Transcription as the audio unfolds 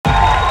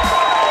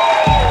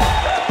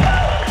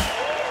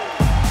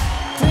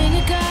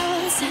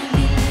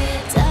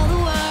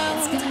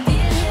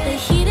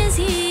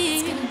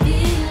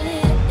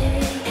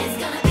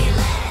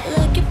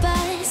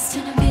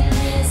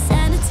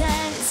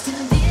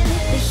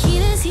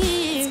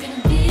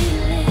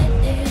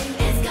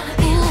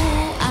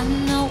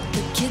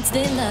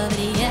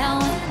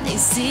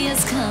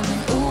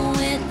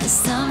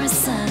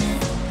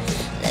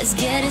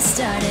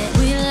started.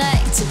 We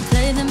like to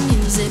play the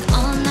music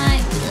all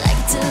night. We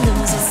like to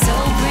lose it, so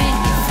bring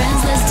your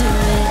friends, let's do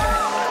it.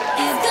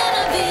 It's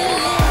gonna be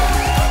lit.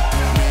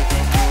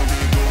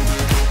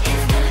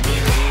 It's gonna be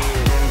lit.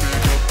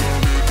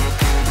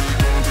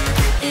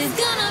 It's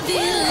gonna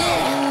be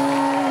lit.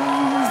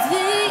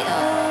 The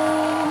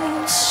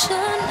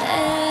ocean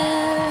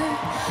air,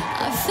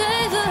 our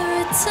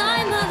favorite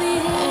time of the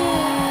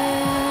year.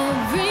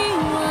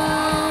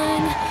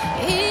 Everyone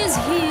is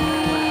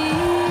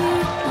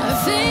here, our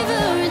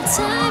favorite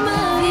time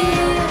of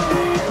year.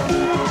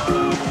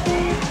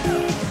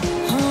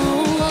 Oh,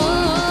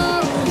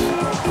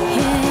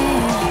 yeah.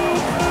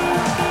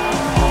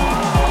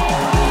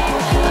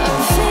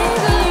 Our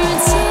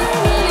favorite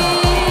time of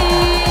year.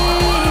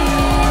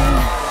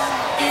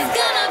 It's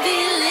gonna be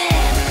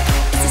lit.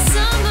 It's a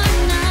summer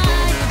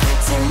night,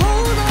 so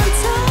hold on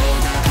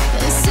tight.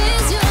 This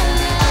is your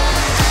life.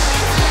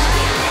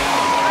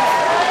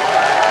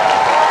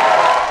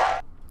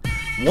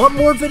 Want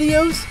more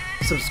videos?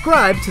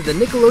 Subscribe to the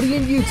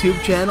Nickelodeon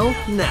YouTube channel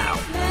now.